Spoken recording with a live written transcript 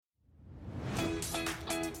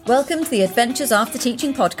Welcome to the Adventures After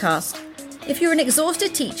Teaching podcast. If you're an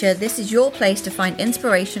exhausted teacher, this is your place to find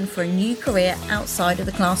inspiration for a new career outside of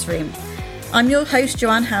the classroom. I'm your host,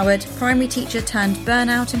 Joanne Howard, primary teacher turned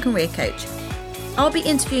burnout and career coach. I'll be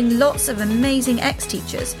interviewing lots of amazing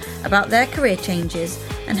ex-teachers about their career changes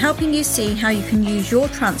and helping you see how you can use your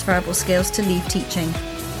transferable skills to leave teaching.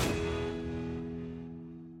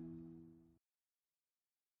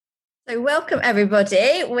 So welcome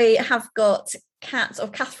everybody. We have got Kat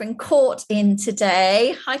of Catherine Court in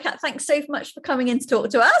today. Hi Kat, thanks so much for coming in to talk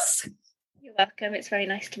to us. You're welcome. It's very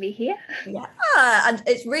nice to be here. Yeah, and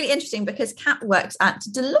it's really interesting because Kat works at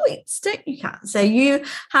Deloitte, don't you, Kat? So you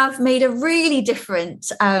have made a really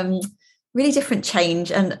different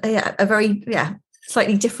change and a very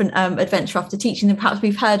slightly different adventure after teaching than perhaps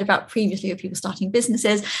we've heard about previously of people starting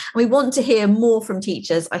businesses. And we want to hear more from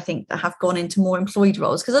teachers, I think, that have gone into more employed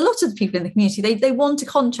roles, because a lot of the people in the community, they want a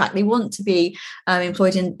contract, they want to be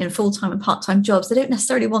employed in full-time and part-time jobs. They don't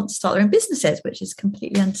necessarily want to start their own businesses, which is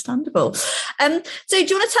completely understandable. So do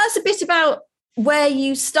you want to tell us a bit about where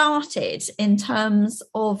you started in terms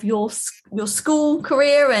of your school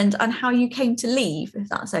career and how you came to leave, if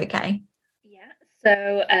that's okay?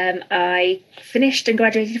 So I finished and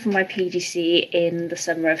graduated from my PGC in the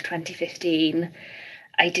summer of 2015.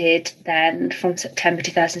 I did then from September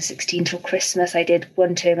 2016 till Christmas, I did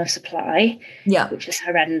one term of supply, which was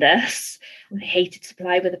horrendous. I hated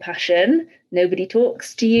supply with a passion. Nobody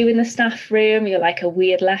talks to you in the staff room. You're like a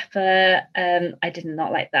weird leper. I did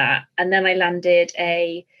not like that. And then I landed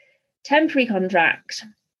a temporary contract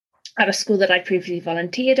at a school that I previously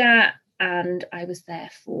volunteered at, and I was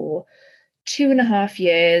there for 2.5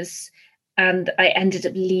 years, and I ended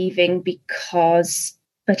up leaving because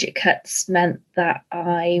budget cuts meant that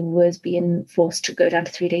I was being forced to go down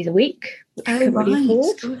to 3 days a week, which I couldn't really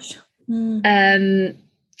afford.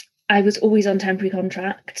 I was always on temporary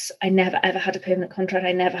contracts. I never ever had a permanent contract.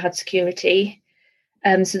 I never had security.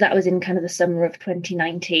 So that was in kind of the summer of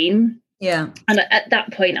 2019. Yeah. And at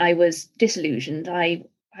that point I was disillusioned. I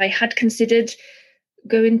had considered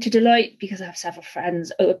going to Deloitte because I have several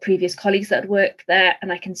friends or previous colleagues that had worked there,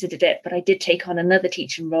 and I considered it, but I did take on another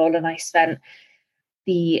teaching role, and I spent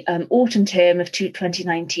the autumn term of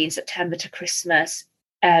 2019, September to Christmas,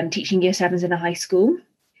 teaching year sevens in a high school.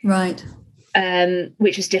 Right.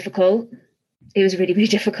 Which was difficult. It was really, really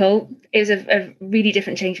difficult. It was a really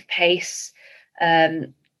different change of pace.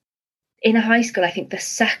 In a high school, I think the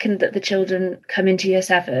second that the children come into year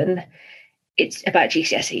seven, it's about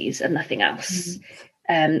GCSEs and nothing else.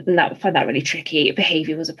 And I found that really tricky.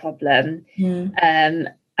 Behaviour was a problem. And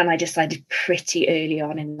I decided pretty early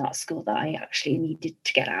on in that school that I actually needed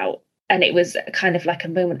to get out. And it was kind of like a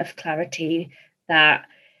moment of clarity that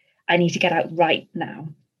I need to get out right now.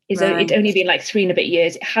 It'd only been like 3 and a bit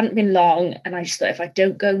years. It hadn't been long. And I just thought, if I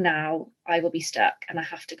don't go now, I will be stuck and I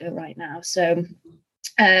have to go right now. So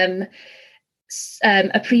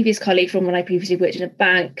a previous colleague from when I previously worked in a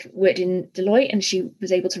bank worked in Deloitte, and she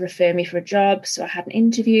was able to refer me for a job. So I had an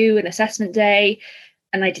interview, an assessment day,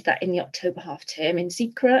 and I did that in the October half term in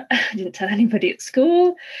secret. I didn't tell anybody at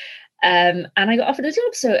school. And I got offered a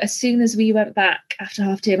job. So as soon as we went back after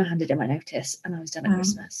half term, I handed in my notice and I was done at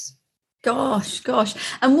Christmas. Gosh.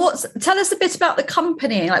 And tell us a bit about the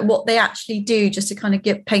company, like what they actually do, just to kind of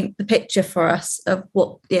paint the picture for us of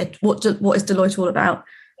what is Deloitte all about?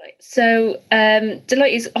 So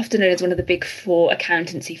Deloitte is often known as one of the big 4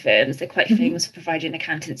 accountancy firms. They're quite famous for providing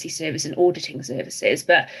accountancy service and auditing services,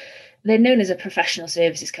 but they're known as a professional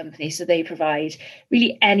services company. So they provide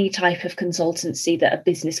really any type of consultancy that a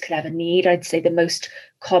business could ever need. I'd say the most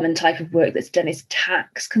common type of work that's done is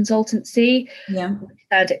tax consultancy. Yeah. Which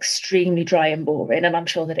sounds extremely dry and boring, and I'm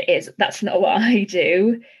sure that it is. That's not what I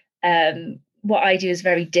do. What I do is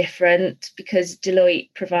very different because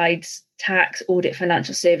Deloitte provides tax, audit,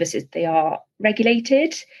 financial services. They are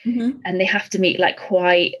regulated and they have to meet like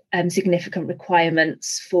quite significant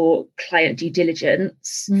requirements for client due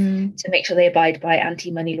diligence to make sure they abide by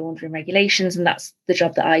anti-money laundering regulations. And that's the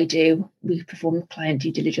job that I do. We perform client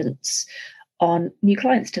due diligence on new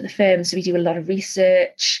clients to the firm. So we do a lot of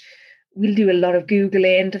research. We'll do a lot of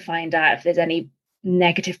Googling to find out if there's any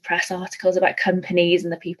negative press articles about companies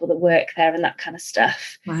and the people that work there and that kind of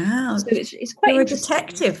stuff. Wow. So it's quite You're a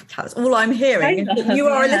detective, that's all I'm hearing. You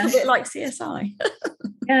are a little bit like CSI.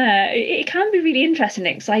 Yeah, it can be really interesting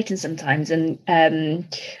and exciting sometimes.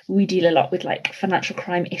 And we deal a lot with like financial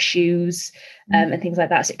crime issues and things like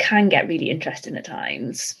that. So it can get really interesting at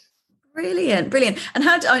times. Brilliant. And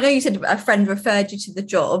I know you said a friend referred you to the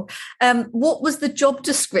job. What was the job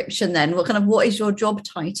description then? What is your job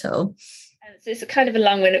title? So it's kind of a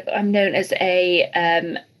long one. I'm known as a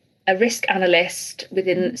a risk analyst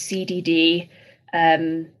within CDD.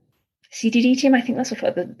 CDD team, I think that's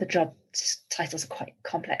what the job titles are quite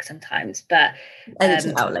complex sometimes, but edit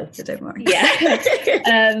it out later, don't worry.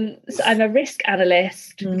 Yeah. So I'm a risk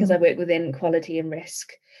analyst because I work within quality and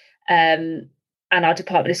risk. And our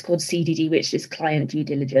department is called CDD, which is client due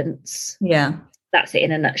diligence. Yeah. That's it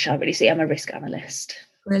in a nutshell, really. So I'm a risk analyst.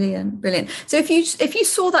 Brilliant. So if you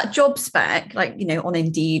saw that job spec, like, on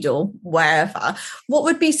Indeed or wherever, what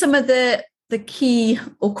would be some of the key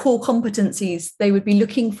or core competencies they would be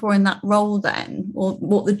looking for in that role then, or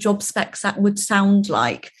what the job specs that would sound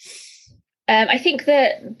like? I think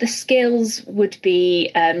that the skills would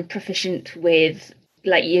be proficient with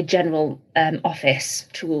like your general office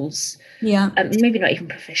tools. Yeah. Maybe not even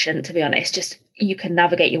proficient, to be honest, just you can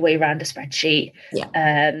navigate your way around a spreadsheet.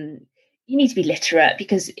 Yeah. You need to be literate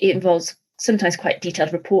because it involves sometimes quite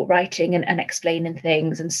detailed report writing and explaining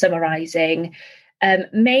things and summarizing.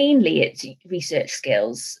 Mainly it's research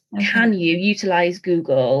skills. Okay. Can you utilize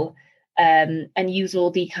Google and use all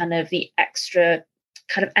the extra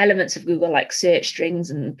kind of elements of Google, like search strings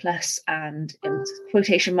and plus and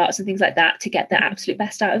quotation marks and things like that, to get the absolute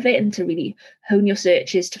best out of it and to really hone your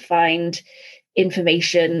searches to find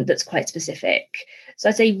information that's quite specific. So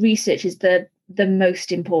I'd say research is the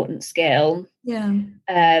most important skill. Yeah.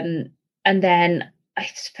 And then I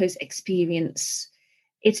suppose experience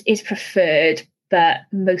is preferred, but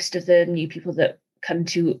most of the new people that come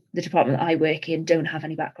to the department that I work in don't have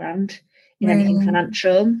any background in anything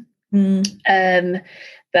financial.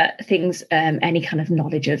 But things, any kind of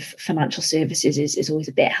knowledge of financial services is always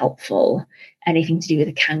a bit helpful. Anything to do with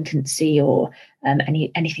accountancy or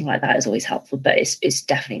anything like that is always helpful, but it's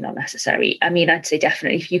definitely not necessary. I mean, I'd say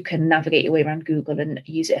definitely if you can navigate your way around Google and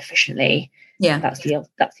use it efficiently, that's the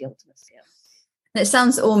ultimate skill. It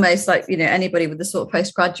sounds almost like, anybody with the sort of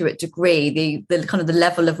postgraduate degree, the kind of the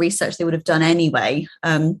level of research they would have done anyway,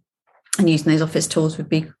 and using those office tools would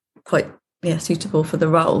be quite suitable for the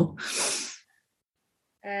role.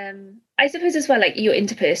 I suppose as well, like your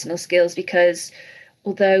interpersonal skills, because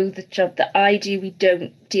although the job that I do, we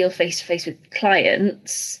don't deal face to face with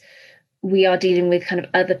clients, we are dealing with kind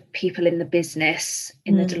of other people in the business,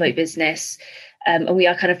 in the Deloitte business, and we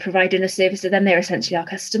are kind of providing a service to them. They're essentially our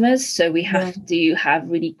customers, so we have to have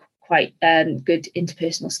really quite good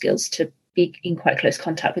interpersonal skills to be in quite close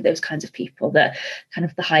contact with those kinds of people, the kind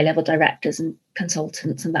of the high level directors and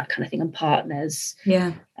consultants and that kind of thing, and partners.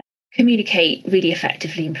 Yeah. Communicate really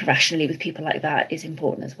effectively and professionally with people like that is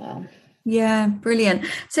important as well. Yeah, brilliant.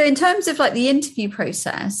 So in terms of like the interview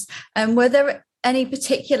process, were there any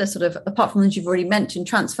particular sort of, apart from those you've already mentioned,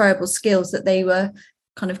 transferable skills that they were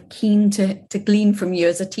kind of keen to glean from you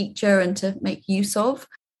as a teacher and to make use of?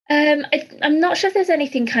 I'm not sure if there's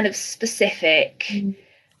anything kind of specific.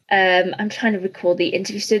 I'm trying to recall the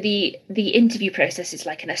interview. So the interview process is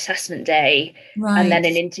like an assessment day, right, and then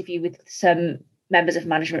an interview with some members of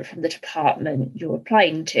management from the department you're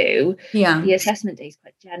applying to. Yeah. The assessment day is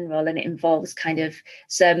quite general and it involves kind of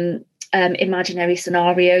some imaginary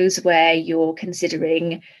scenarios where you're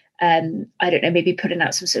considering, I don't know, maybe putting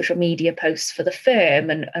out some social media posts for the firm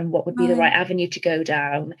and what would be the right avenue to go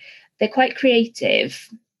down. They're quite creative.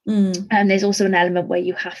 And there's also an element where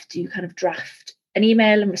you have to kind of draft an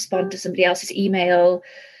email and respond to somebody else's email.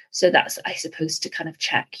 So that's, I suppose, to kind of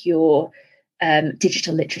check your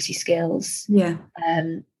digital literacy skills. Yeah.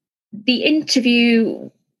 The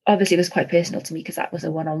interview obviously was quite personal to me because that was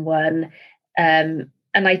a one-on-one.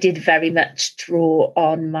 And I did very much draw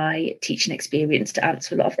on my teaching experience to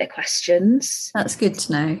answer a lot of their questions. That's good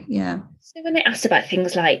to know. Yeah. So when they asked about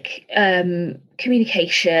things like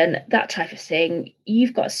communication, that type of thing,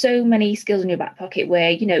 you've got so many skills in your back pocket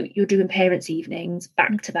where, you're doing parents' evenings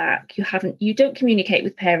back to back. You don't communicate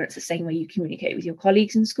with parents the same way you communicate with your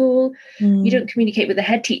colleagues in school. You don't communicate with the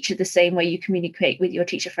head teacher the same way you communicate with your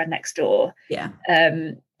teacher friend next door. Yeah.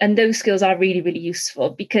 And those skills are really, really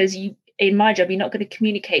useful because in my job, you're not going to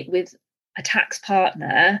communicate with a tax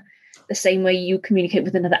partner the same way you communicate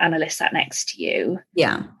with another analyst sat next to you.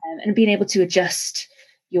 Yeah. And being able to adjust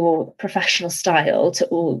your professional style to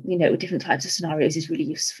all, different types of scenarios is really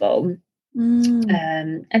useful.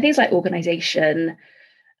 And things like organisation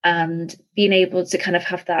and being able to kind of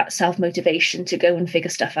have that self-motivation to go and figure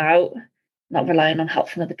stuff out, not relying on help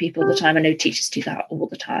from other people all the time. I know teachers do that all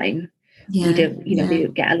the time. Yeah. They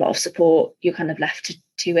don't get a lot of support. You're kind of left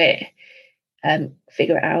to it,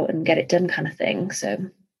 figure it out and get it done kind of thing. So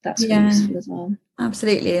that's really useful as well.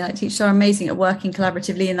 Absolutely. Like teachers are amazing at working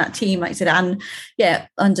collaboratively in that team, like I said, and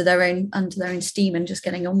under their own steam and just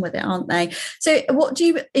getting on with it, aren't they? So what do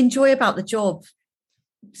you enjoy about the job?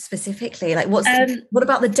 specifically? Like what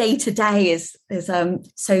about the day-to-day is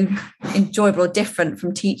so enjoyable or different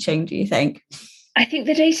from teaching, do you think? I think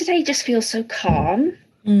the day-to-day just feels so calm.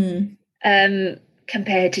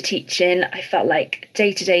 Compared to teaching. I felt like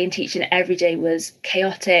day-to-day in teaching every day was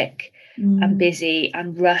chaotic and busy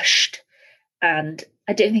and rushed, and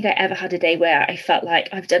I don't think I ever had a day where I felt like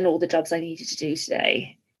I've done all the jobs I needed to do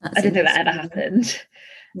today. I don't think that ever happened.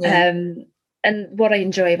 And what I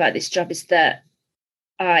enjoy about this job is that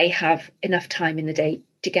I have enough time in the day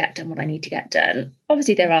to get done what I need to get done.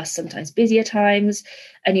 Obviously, there are sometimes busier times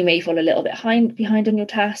and you may fall a little bit behind on your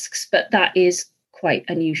tasks, but that is quite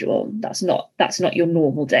unusual. That's not your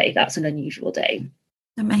normal day. That's an unusual day.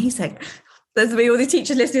 Amazing. There's me, all the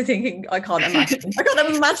teachers listening thinking, I can't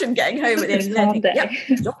imagine getting home at the end of the day.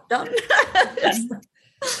 Yeah, job done.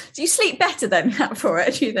 Do you sleep better then for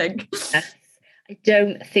it, do you think? Yes. I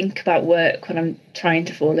don't think about work when I'm trying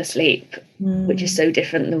to fall asleep, which is so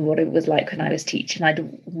different than what it was like when I was teaching. I'd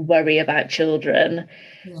worry about children,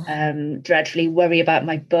 dreadfully, worry about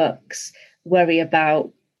my books, worry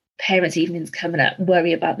about parents' evenings coming up,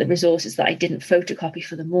 worry about the resources that I didn't photocopy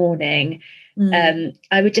for the morning.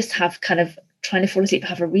 I would just have kind of trying to fall asleep,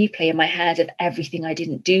 have a replay in my head of everything I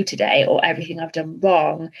didn't do today or everything I've done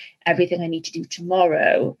wrong, everything I need to do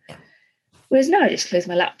tomorrow. Whereas now I just close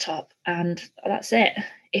my laptop and that's it.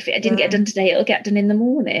 If it didn't get done today, it'll get done in the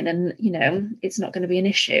morning and, it's not going to be an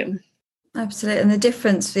issue. Absolutely. And the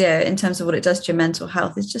difference, in terms of what it does to your mental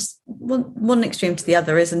health is just one extreme to the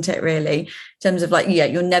other, isn't it, really? In terms of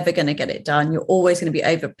you're never going to get it done. You're always going to be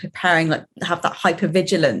over preparing, have that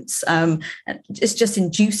hypervigilance. And it just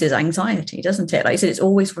induces anxiety, doesn't it? Like you said, it's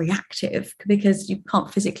always reactive because you can't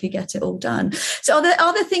physically get it all done. So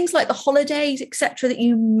are there things like the holidays, etc., that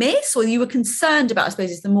you miss or you were concerned about, I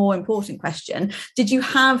suppose is the more important question. Did you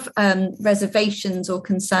have reservations or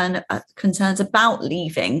concerns about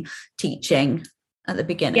leaving teaching at the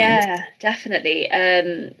beginning? Yeah, definitely.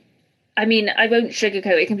 I mean, I won't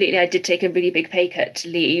sugarcoat it completely. I did take a really big pay cut to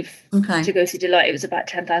leave to go to Deloitte. It was about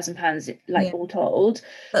 £10,000, all told.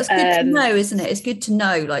 That's good to know, isn't it? It's good to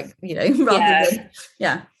know, rather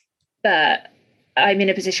than. But I'm in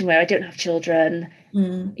a position where I don't have children.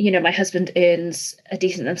 My husband earns a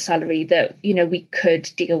decent enough salary that, we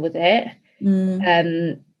could deal with it.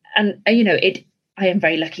 And I am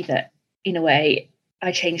very lucky that, in a way,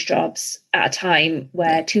 I changed jobs at a time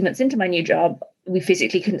where 2 months into my new job, we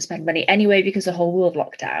physically couldn't spend money anyway because the whole world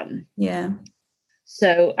locked down. Yeah.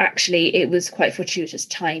 So actually it was quite fortuitous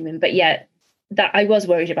timing, but that I was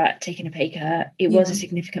worried about taking a pay cut. It was a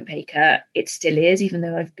significant pay cut. It still is, even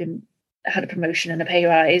though I've had a promotion and a pay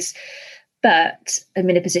rise. But I'm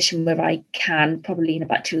in a position where I can probably in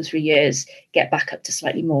about 2 or 3 years get back up to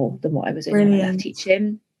slightly more than what I was earning when I left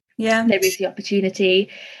teaching. Yeah. There is the opportunity.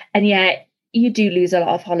 And yet you do lose a lot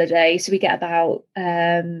of holiday. So we get about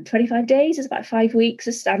 25 days. It's about 5 weeks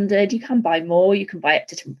as standard. You can buy more. You can buy up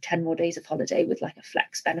to 10 more days of holiday with a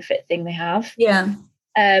flex benefit thing they have. Yeah.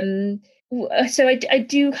 So I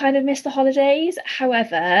do kind of miss the holidays.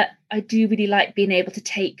 However, I do really like being able to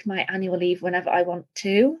take my annual leave whenever I want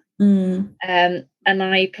to. And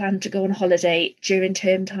I plan to go on holiday during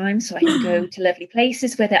term time so I can go to lovely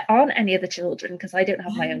places where there aren't any other children because I don't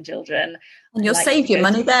have my own children. And you'll save your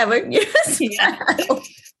money there, won't you?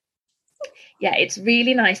 Yeah, it's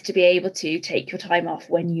really nice to be able to take your time off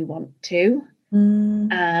when you want to.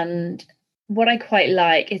 And what I quite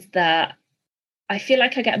like is that I feel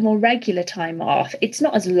like I get more regular time off. It's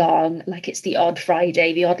not as long, it's the odd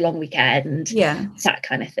Friday, the odd long weekend, that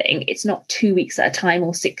kind of thing. It's not 2 weeks at a time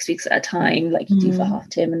or 6 weeks at a time like you do for half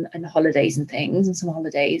term and holidays and things and some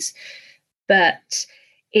holidays. But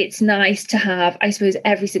it's nice to have, I suppose,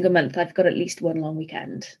 every single month I've got at least one long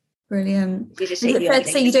weekend. Brilliant. Is it fair to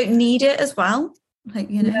say you don't need it as well?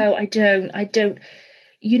 No, I don't.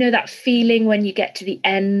 That feeling when you get to the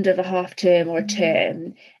end of a half term or a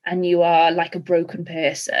term and you are like a broken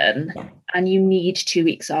person and you need 2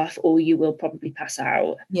 weeks off or you will probably pass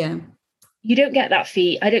out. Yeah. You don't get that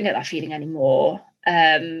I don't get that feeling anymore.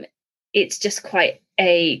 It's just quite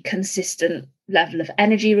a consistent level of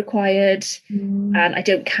energy required. And I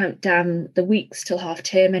don't count down the weeks till half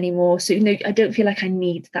term anymore. So, I don't feel like I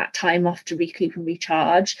need that time off to recoup and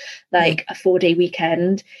recharge. A 4-day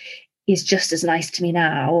weekend is just as nice to me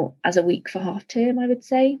now as a week for half term, I would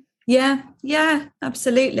say. Yeah,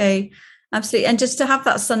 absolutely. And just to have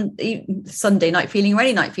that Sunday night feeling or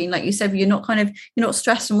any night feeling, like you said, you're not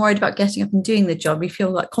stressed and worried about getting up and doing the job. You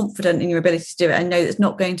feel confident in your ability to do it and know it's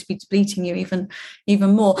not going to be depleting you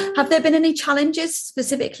even more. Have there been any challenges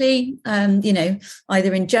specifically,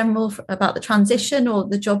 either in general about the transition or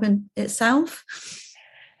the job in itself?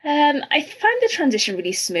 I found the transition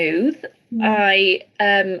really smooth.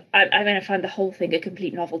 Mm. I found the whole thing a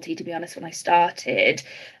complete novelty, to be honest, when I started.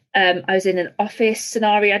 I was in an office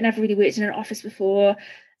scenario. I'd never really worked in an office before.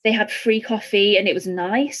 They had free coffee and it was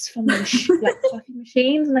nice from the like coffee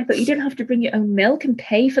machines. And I thought you didn't have to bring your own milk and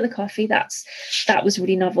pay for the coffee. That was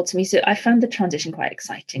really novel to me. So I found the transition quite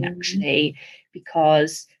exciting actually,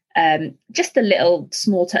 because just the little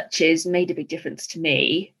small touches made a big difference to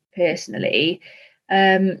me personally.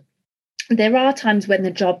 There are times when the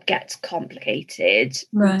job gets complicated.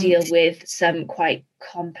 Right. We deal with some quite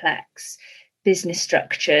complex business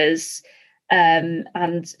structures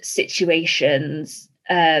and situations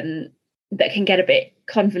that can get a bit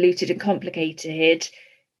convoluted and complicated.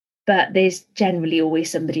 But there's generally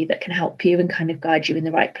always somebody that can help you and kind of guide you in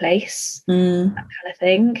the right place, that kind of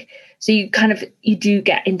thing. So you do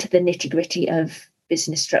get into the nitty-gritty of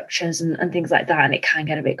business structures and things like that, and it can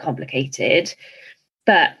get a bit complicated.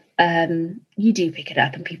 But you do pick it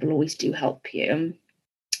up and people always do help you.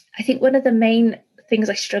 I think one of the main things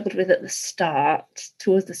I struggled with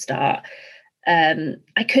towards the start,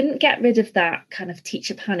 I couldn't get rid of that kind of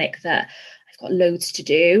teacher panic that I've got loads to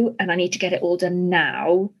do and I need to get it all done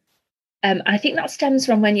now. I think that stems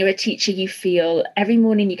from when you're a teacher, you feel every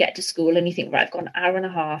morning you get to school and you think, right, I've got an hour and a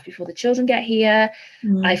half before the children get here.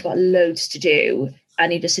 I've got loads to do.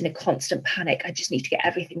 And you're just in a constant panic. I just need to get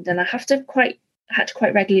everything done. I had to quite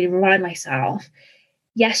regularly remind myself,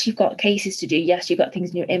 yes, you've got cases to do. Yes, you've got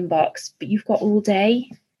things in your inbox, but you've got all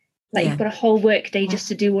day. Like you've got a whole work day just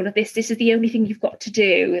to do all of this. This is the only thing you've got to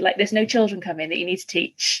do. Like there's no children coming that you need to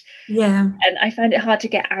teach. Yeah. And I found it hard to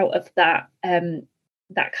get out of that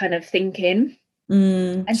kind of thinking.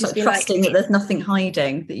 And just trusting that there's nothing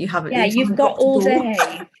hiding, that you haven't. Yeah, you've got all day.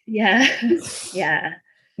 Yeah. Yeah.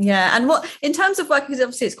 Yeah. And what, in terms of work, because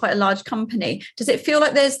obviously it's quite a large company, does it feel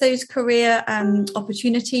like there's those career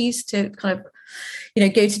opportunities to kind of,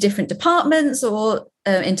 go to different departments, or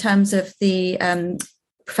in terms of the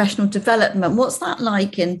professional development, what's that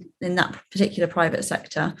like in that particular private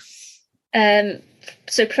sector?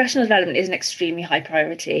 So professional development is an extremely high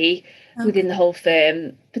priority within the whole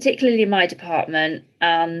firm, particularly in my department.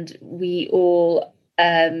 And we all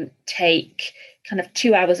take kind of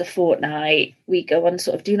 2 hours a fortnight. We go on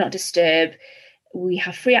sort of do not disturb. We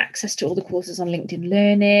have free access to all the courses on LinkedIn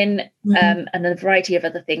Learning and a variety of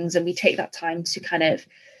other things. And we take that time to kind of,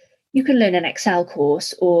 you can learn an Excel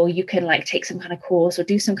course, or you can like take some kind of course or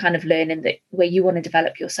do some kind of learning where you want to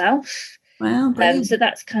develop yourself. Wow. So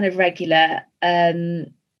that's kind of regular.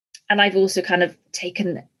 And I've also kind of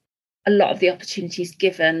taken a lot of the opportunities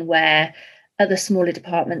given where other smaller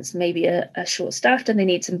departments maybe are short-staffed and they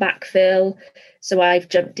need some backfill. So I've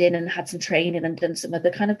jumped in and had some training and done some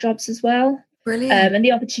other kind of jobs as well. Brilliant. And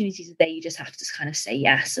the opportunities are there. You just have to kind of say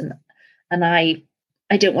yes. And I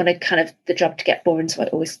don't want to kind of the job to get boring, so I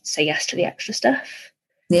always say yes to the extra stuff.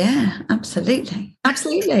 Yeah, absolutely.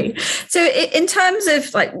 So in terms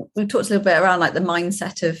of, like, we've talked a little bit around like the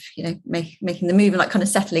mindset of, making the move and like kind of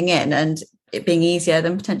settling in and it being easier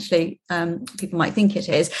than potentially people might think it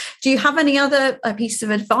is. Do you have any other pieces of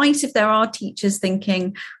advice if there are teachers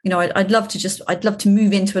thinking, I'd love to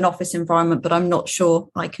move into an office environment, but I'm not sure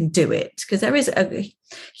I can do it? Because there is a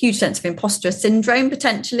huge sense of imposter syndrome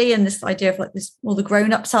potentially, and this idea of like this, all the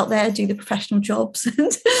grown-ups out there do the professional jobs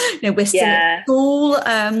and we're still at school.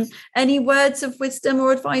 Any words of wisdom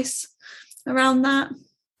or advice around that?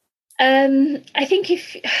 I think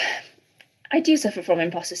I do suffer from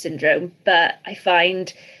imposter syndrome, but I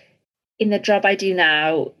find in the job I do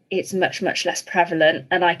now, it's much, much less prevalent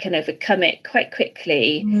and I can overcome it quite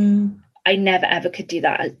quickly. I never, ever could do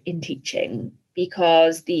that in teaching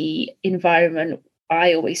because the environment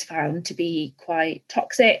I always found to be quite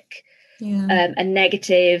toxic and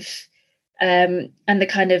negative. And the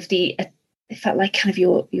kind of it felt like kind of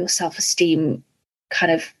your self-esteem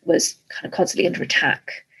kind of was kind of constantly under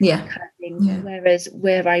attack. Kind of thing. Whereas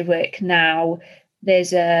where I work now,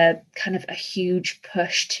 there's a kind of a huge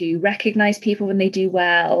push to recognize people when they do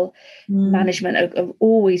well. Management are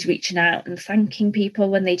always reaching out and thanking people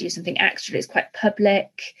when they do something extra. It's quite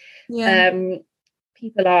public.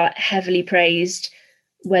 People are heavily praised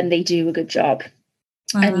when they do a good job,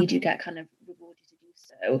 and you do get kind of rewarded to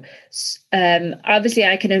do so. Obviously,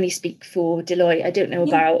 I can only speak for Deloitte. I don't know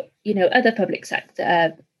about other public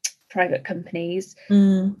sector private companies,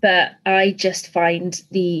 but I just find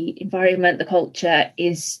the environment, the culture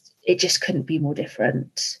it just couldn't be more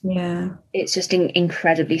different. It's just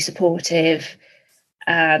incredibly supportive,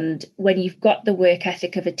 and when you've got the work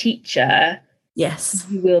ethic of a teacher,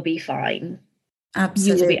 you will be fine.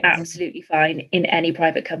 Absolutely. You will be absolutely fine in any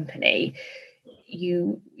private company.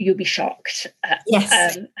 you'll be shocked at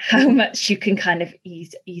Yes. how much you can kind of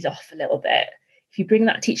ease off a little bit. If you bring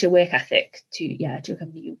that teacher work ethic to a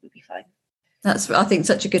company, you will be fine. That's, I think,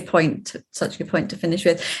 such a good point to finish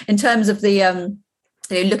with. In terms of the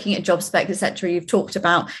looking at job specs, etc., you've talked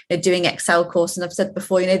about doing Excel course, and I've said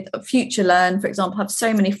before, Future Learn, for example, have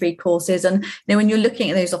so many free courses, and when you're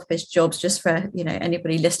looking at those office jobs, just for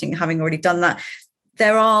anybody listening having already done that,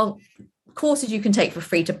 there are courses you can take for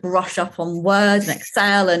free to brush up on Word and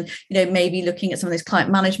Excel, and maybe looking at some of those client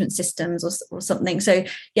management systems or something. So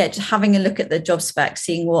just having a look at the job spec,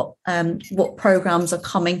 seeing what programs are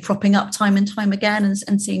cropping up time and time again,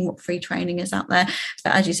 and seeing what free training is out there.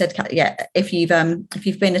 But as you said, if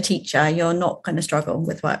you've been a teacher, you're not going to struggle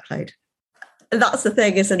with workload. That's the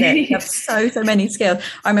thing, isn't it? You have so many skills.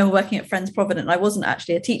 I remember working at Friends Provident. I wasn't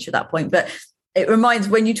actually a teacher at that point, but it reminds,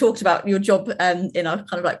 when you talked about your job in our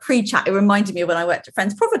kind of like pre-chat, it reminded me of when I worked at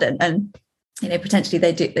Friends Provident, and potentially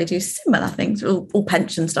they do similar things, all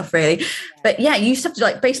pension stuff really. But you used to have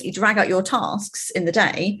to basically drag out your tasks in the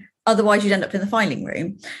day, otherwise you'd end up in the filing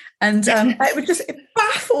room. And it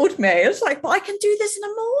baffled me. It was like, well, I can do this in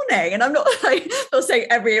the morning. And I'm not saying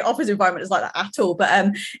every office environment is like that at all,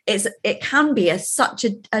 but it can be such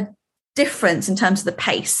a difference in terms of the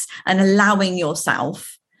pace and allowing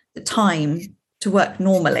yourself the time to work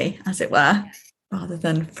normally, as it were, rather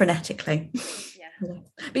than frenetically. Yeah.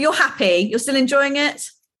 But you're happy, you're still enjoying it?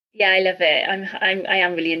 Yeah, I love it. I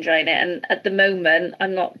am really enjoying it. And at the moment,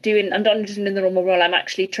 I'm not just in the normal role. I'm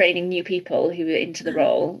actually training new people who are into the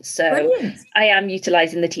role. So brilliant. I am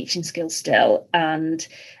utilising the teaching skills still, and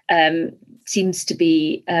seems to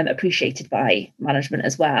be appreciated by management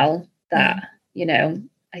as well. That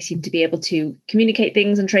I seem to be able to communicate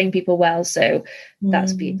things and train people well. So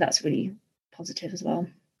that's really positive as well.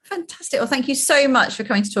 Fantastic. Well, thank you so much for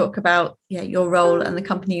coming to talk about your role and the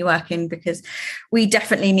company you work in, because we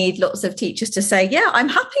definitely need lots of teachers to say, I'm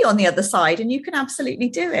happy on the other side, and you can absolutely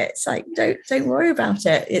do it. It's like, don't worry about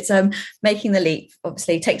it. It's making the leap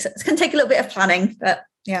obviously can take a little bit of planning, but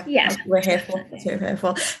that's what we're here for. That's what we're here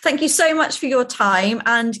for. Thank you so much for your time,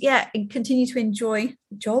 and continue to enjoy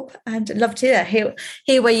the job, and I'd love to hear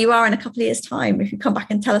where you are in a couple of years' time, if you come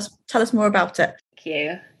back and tell us more about it. Thank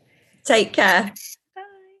you. Take care.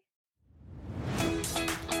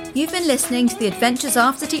 You've been listening to the Adventures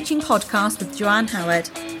After Teaching podcast with Joanne Howard.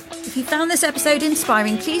 If you found this episode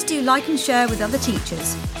inspiring, please do like and share with other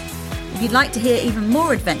teachers. If you'd like to hear even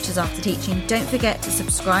more Adventures After Teaching, don't forget to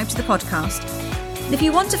subscribe to the podcast. And if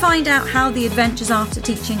you want to find out how the Adventures After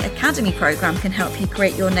Teaching Academy programme can help you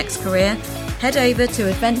create your next career, head over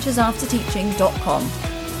to adventuresafterteaching.com.